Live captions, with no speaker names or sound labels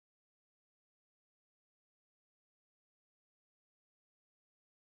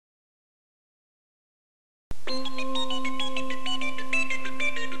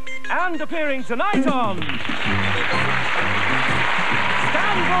And appearing tonight on Stan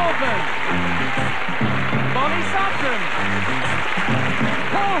Boardman, Mollie Sugden,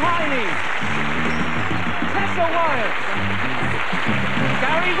 Paul Heine, Tessa Wyatt,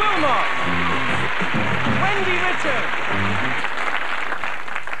 Gary Wilmot, Wendy Richard.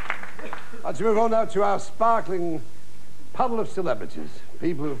 Let's move on now to our sparkling panel of celebrities.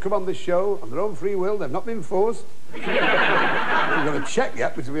 People who have come on this show on their own free will. They've not been forced. We've got to check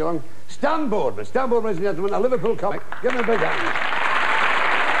yet, which will be long. Stan Boardman. Stan Boardman, ladies and gentlemen, a Liverpool comic. Give him a big hand.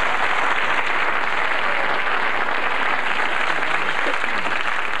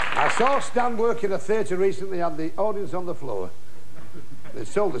 I saw Stan work in a theatre recently, had the audience on the floor. They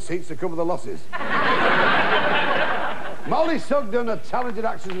sold the seats to cover the losses. Mollie Sugden, a talented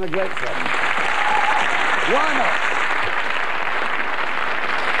actress and a great friend. Why not?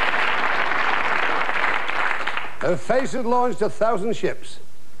 Her face had launched 1,000 ships.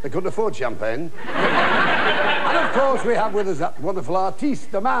 They couldn't afford champagne. And of course we have with us that wonderful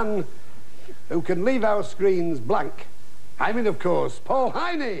artiste, the man who can leave our screens blank. I mean, of course, Paul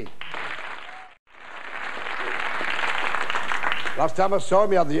Heine. Last time I saw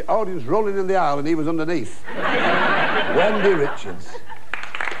him, he had the audience rolling in the aisle and he was underneath. Wendy Richards.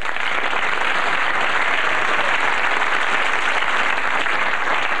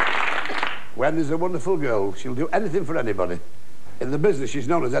 Wendy's a wonderful girl. She'll do anything for anybody. In the business, she's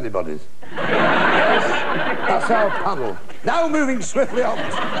known as anybody's. Yes, that's our panel. Now moving swiftly on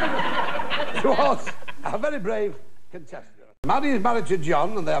towards our very brave contestant. Maddie is married to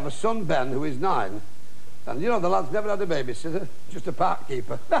John, and they have a son, Ben, who is 9. And you know, the lad's never had a babysitter, just a park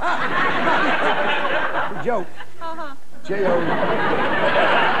keeper. Joke. J.O.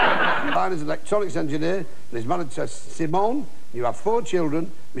 Mine is an electronics engineer, and he's married to Simone. You have 4 children.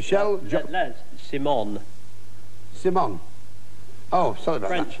 Michelle... Simone. Simone. Oh, sorry about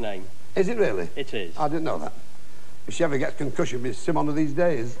French that. name. Is it really? It is. I didn't know that. If she ever gets concussion with Simone of these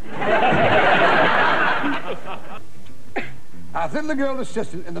days. I think the girl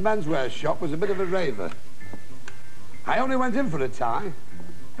assistant in the menswear shop was a bit of a raver. I only went in for a tie,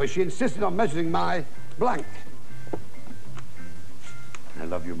 but she insisted on measuring my blank. I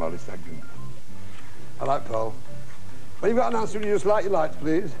love you, Mollie Sugden. I like Paul. When you've got an answer, you just light your lights,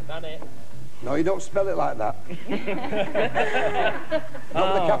 please. Done it. No, you don't spell it like that.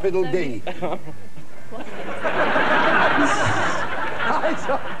 Not the capital D.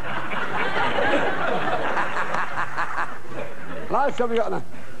 Lights on, we got an...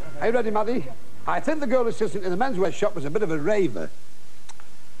 Are you ready, Maddie? I think the girl assistant in the menswear shop was a bit of a raver.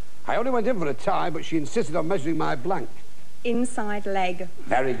 I only went in for a tie, but she insisted on measuring my blank. Inside leg.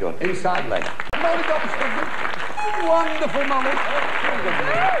 Very good. Inside leg. Mollie got something. Wonderful, Mollie.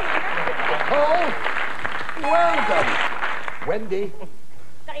 Paul, well done. Wendy,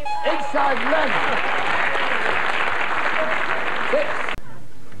 inside leg. 6.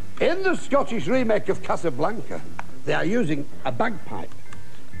 In the Scottish remake of Casablanca, they are using a bagpipe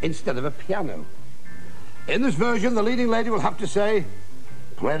instead of a piano. In this version, the leading lady will have to say,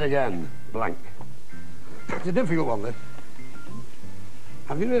 play it again, blank. It's a difficult one, this.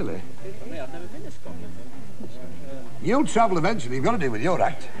 Have you really? I've never been to Scotland. You'll travel eventually. You've got to do with your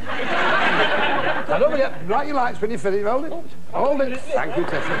act. Now, don't forget, write your lights when you finish. Hold it. Hold it. Thank you,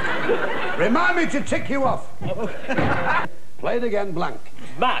 Tessa. Remind me to tick you off. Play it again, blank.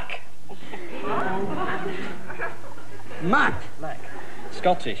 Mac. Mac. Mac.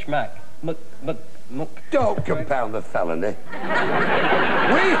 Scottish, Mac. Don't compound the felony.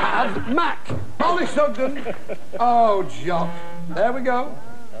 We have Mac. Mollie Sugden. Oh, Jock. There we go.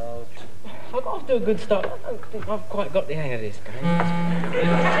 Oh, I've got to do a good start. I don't think I've quite got the hang of this game.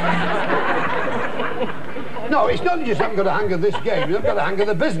 No, it's not just haven't got a hang of this game, you've got a hang of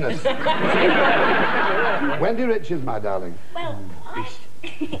the business. Wendy Richards, my darling. Well,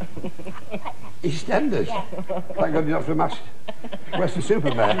 EastEnders. Yeah. Thank God you're not from Western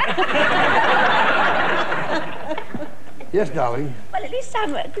Superman. Yes, darling. well, at least I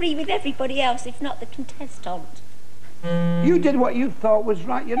agree with everybody else, if not the contestant. You did what you thought was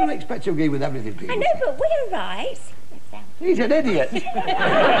right. You don't expect to agree with everything, people. I know, but we're right. He's an idiot. You've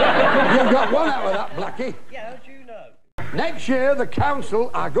got one out of that, Blackie. Yeah, how do you know? Next year, the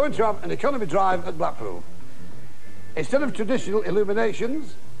council are going to have an economy drive at Blackpool. Instead of traditional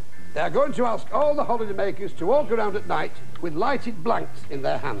illuminations, they are going to ask all the holiday makers to walk around at night with lighted blanks in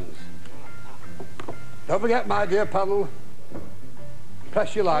their hands. Don't forget, my dear panel,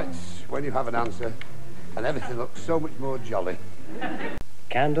 press your lights when you have an answer, and everything looks so much more jolly.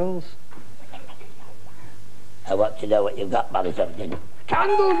 Candles? I want to know what you've got, Mollie Sugden.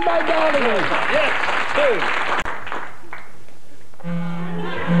 Candles, my darling! Yes, 2.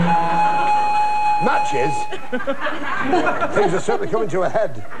 Matches? Things are certainly coming to a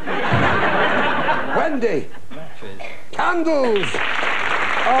head. Wendy. Matches. Candles.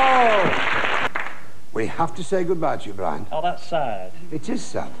 Oh. We have to say goodbye to you, Brian. Oh, that's sad. It is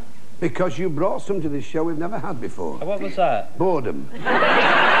sad. Because you brought some to this show we've never had before. Oh, what was that? Boredom.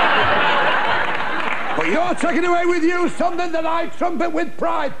 But you're taking away with you something that I trumpet with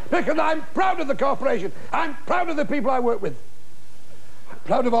pride, because I'm proud of the corporation. I'm proud of the people I work with. I'm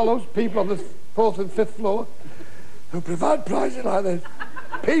proud of all those people on the 4th and 5th floor who provide prizes like this.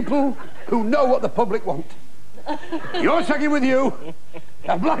 People who know what the public want. You're taking with you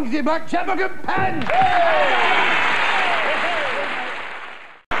a blankety black checkbook and pen.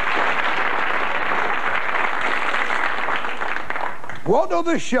 What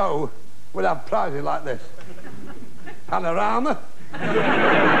other show would have prizes like this? Panorama?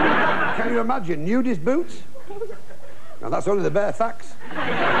 Can you imagine nudist boots? Now that's only the bare facts.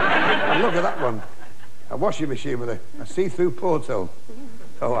 And look at that one. A washing machine with a see-through portal.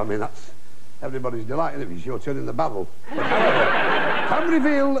 Oh, I mean, that's everybody's delight, isn't it? It's your turn in the battle. But however, can we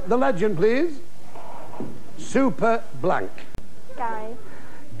reveal the legend, please? Super blank. Gary.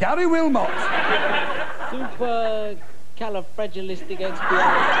 Gary Wilmot. Super califragilistic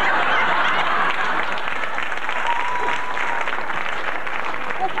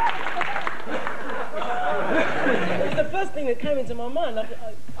It's the first thing that came into my mind.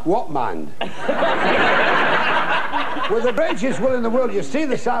 What mind? With the greatest will in the world, you see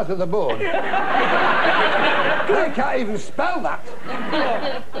the size of the board. They can't even spell that.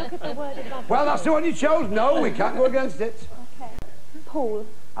 Well, that's the one you chose. No, we can't go against it. Okay. Paul.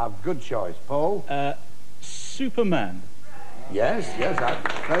 A good choice. Paul? Superman. Yes,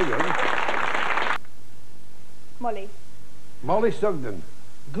 very good. Mollie. Mollie Sugden.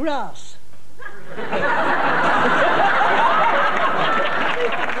 Grass.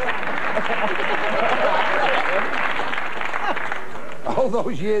 All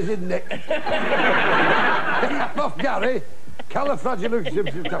those years in Nick. Off Gary,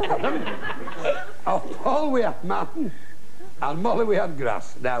 califragilistic. Off Paul we had man, and Mollie we had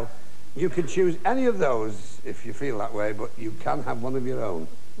grass. Now, you can choose any of those if you feel that way, but you can have one of your own.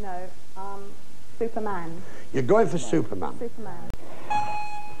 No. Superman. You're going for Superman. Superman.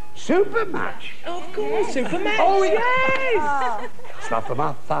 Supermatch. Of course, Superman. Oh, yes! Slap for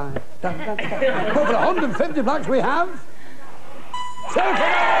my thigh. But for 150 blacks we have...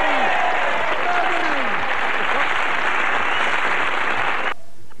 Superman!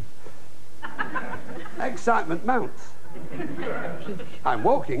 Excitement mounts. I'm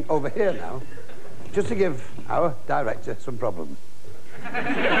walking over here now, just to give our director some problems.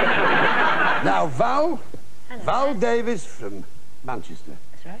 Now, Val Davies from Manchester.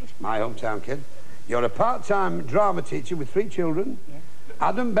 That's right. My hometown kid. You're a part-time drama teacher with 3 children. Yeah.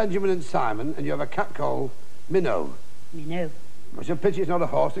 Adam, Benjamin and Simon, and you have a cat called Minnow. Minnow. It's a pity it's not a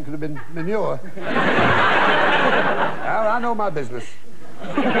horse, it could have been manure. Well, I know my business.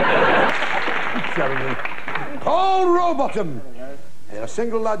 Paul Rowbottom. You're a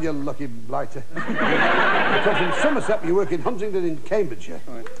single lad, you lucky blighter. You come from Somerset, you work in Huntingdon in Cambridgeshire.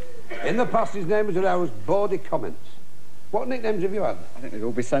 Right. In the past, his name was aroused bawdy comments. What nicknames have you had? I think they'd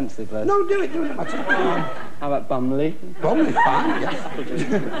all be sensitive, Les. No, do it matter. How about Bumley? Bumley's fine, yes.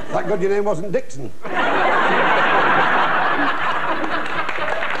 Thank God your name wasn't Dixon.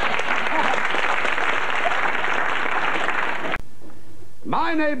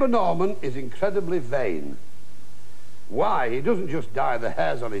 My neighbour Norman is incredibly vain. Why? He doesn't just dye the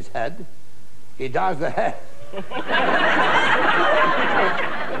hairs on his head, he dyes the hair.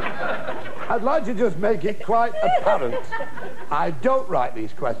 I'd like to just make it quite apparent. I don't write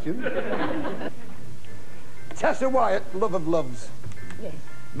these questions. Tessa Wyatt, love of loves. Yes.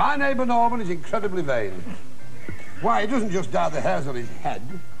 My neighbour Norman is incredibly vain. Why? He doesn't just dye the hairs on his head,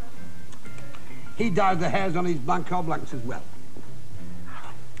 he dyes the hairs on his blank or blanks as well.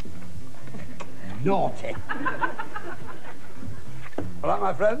 Naughty. All right,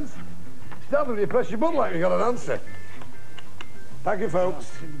 my friends? Start when you press your button like you got an answer. Thank you,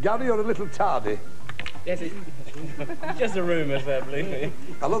 folks. Gary, you're a little tardy. Yes, it's just a rumour, sir, believe me.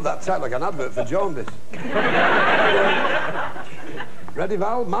 I love that tag, like an advert for jaundice. Ready,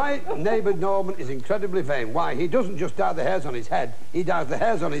 Val? My neighbour Norman is incredibly vain. Why? He doesn't just dye the hairs on his head, he dyes the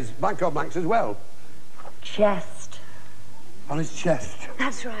hairs on his blank or blanks as well. Chest. On his chest.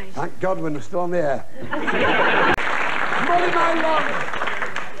 That's right. Thank God we're still on the air. Mollie, my love!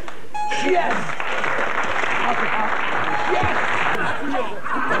 Yes! Yes!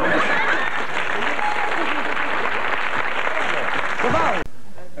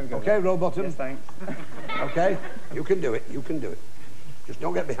 Okay, Rowbottom. Yes, thanks. Okay, you can do it, you can do it. Just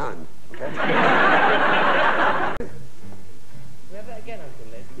don't get behind, okay? We have that again, Uncle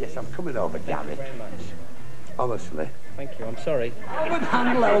Liz? Yes, I'm coming over, damn Thank it. you very much. Honestly. Thank you, I'm sorry. Albert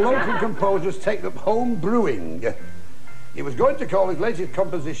Handel, our local composer, has taken up home brewing. He was going to call his latest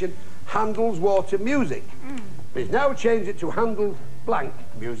composition Handel's Water Music. But he's now changed it to Handel's Blank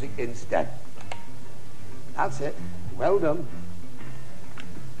Music instead. That's it. Well done.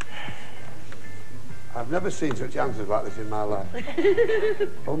 I've never seen such answers like this in my life.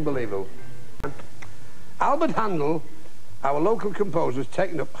 Unbelievable. Albert Handel, our local composer, has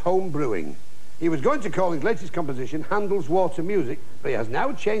taken up home brewing. He was going to call his latest composition Handel's Water Music, but he has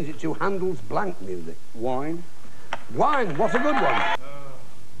now changed it to Handel's Blank Music. Wine. Wine, what a good one.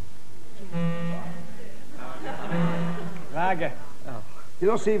 Lager. Oh. You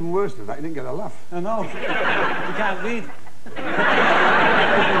know, it's even worse than that. You didn't get a laugh. I know. You can't read.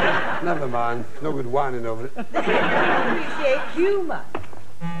 Never mind. No good whining over it. Appreciate humour.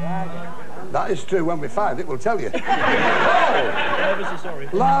 That is true. When we find it, we'll tell you. Oh! Ever so sorry.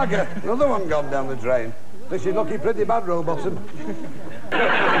 Lager. Another one gone down the drain. This is lucky pretty bad, Rowbottom.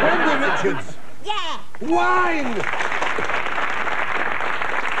 Wendy Richards. Yeah. Wine!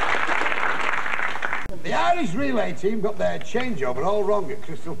 The Irish relay team got their changeover all wrong at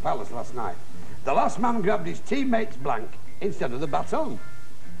Crystal Palace last night. The last man grabbed his teammate's blank instead of the baton.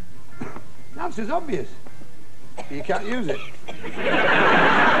 The answer's obvious. You can't use it.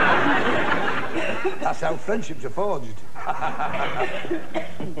 That's how friendships are forged.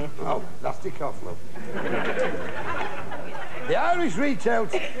 Oh, nasty cough, love. The Irish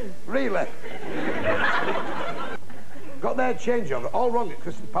relay got their changeover all wrong at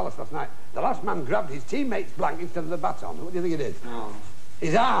Crystal Palace last night. The last man grabbed his teammate's blank instead of the baton. What do you think it is? Arm.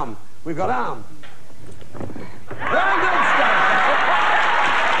 His arm. We've got arm. Well done, Stan.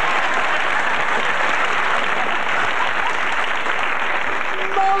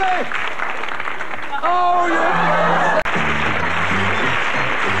 Mollie! Oh, you...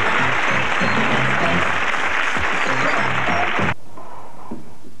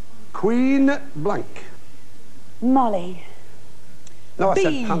 Queen blank. Mollie. No, I B.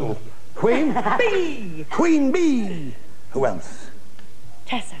 said panel. Queen? B. Queen bee. Who else?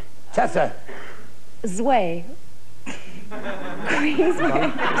 Tessa. Tessa. Zway. Queen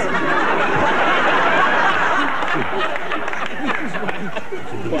Zway.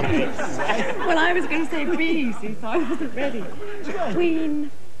 Well, I was going to say B, see, so I wasn't ready.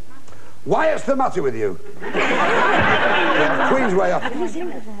 Queen. Wyatt's the matter with you? Queen's way up.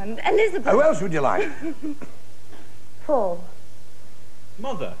 Elizabeth. Who else would you like? Paul.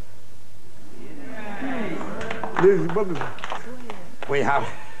 Mother. We have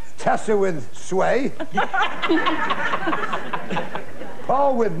Tessa with Sway,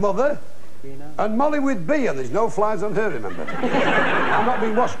 Paul with Mother, and Mollie with B, and there's no flies on her, remember? I'm not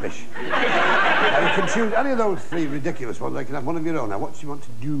being waspish. Now, you can choose any of those three ridiculous ones. They can have one of your own. Now, what do you want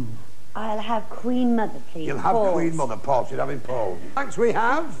to do? I'll have Queen Mother, please. You'll have Paul's. Queen Mother, Paul. She's having Paul. Thanks, we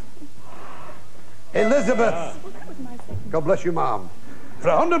have Elizabeth. God bless you, Ma'am. For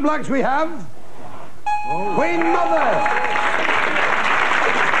 100 blanks, we have Queen Mother.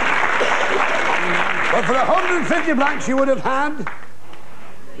 But for 150 blanks, you would have had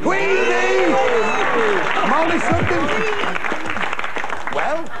Queenie! Mollie Sugden.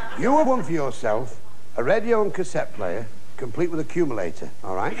 Well, you have won for yourself a radio and cassette player, complete with accumulator,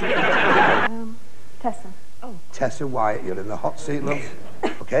 all right? Tessa. Oh. Tessa Wyatt, you're in the hot seat, love.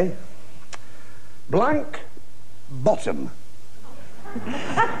 Okay? Blank bottom.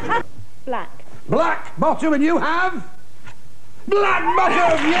 Black. Black bottom, and you have black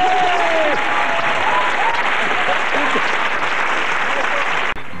bottom, yay!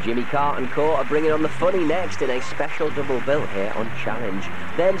 Jimmy Carr and Co are bringing on the funny next in a special double bill here on Challenge.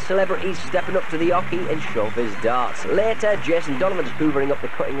 Then celebrities stepping up to the hockey and showbiz darts. Later, Jason Donovan's hoovering up the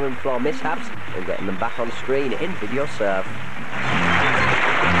cutting room floor mishaps and getting them back on screen in Video Surf.